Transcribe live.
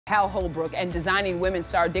Hal Holbrook and Designing Women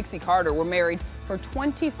star Dixie Carter were married for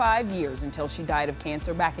 25 years until she died of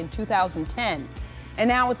cancer back in 2010. And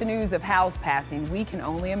now with the news of Hal's passing, we can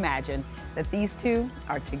only imagine that these two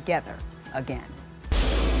are together again.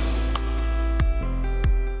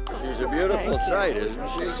 She's a beautiful sight, isn't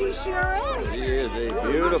she? She sure is. She is a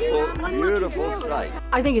beautiful, beautiful sight.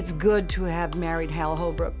 I think it's good to have married Hal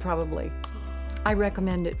Holbrook, probably. I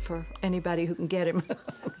recommend it for anybody who can get him.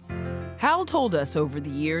 Hal told us over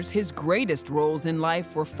the years his greatest roles in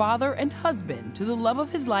life were father and husband to the love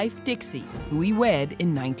of his life, Dixie, who he wed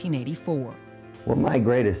in 1984. Well, my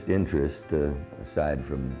greatest interest, aside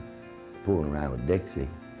from fooling around with Dixie,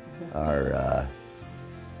 are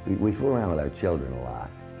we fool around with our children a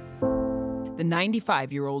lot. The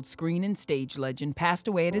 95-year-old screen and stage legend passed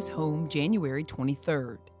away at his home January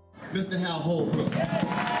 23rd. Mr. Hal Holbrook.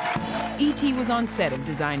 E.T. was on set of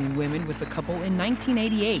Designing Women with the couple in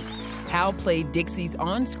 1988. Hal played Dixie's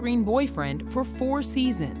on-screen boyfriend for 4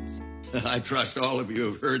 seasons. I trust all of you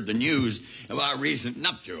have heard the news of our recent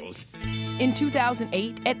nuptials. In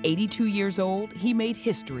 2008, at 82 years old, he made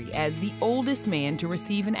history as the oldest man to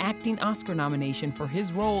receive an acting Oscar nomination for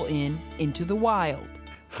his role in Into the Wild.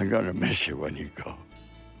 I'm gonna miss you when you go.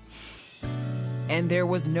 And there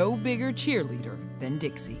was no bigger cheerleader than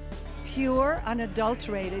Dixie. Pure,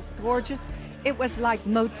 unadulterated, gorgeous. It was like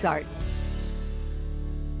Mozart.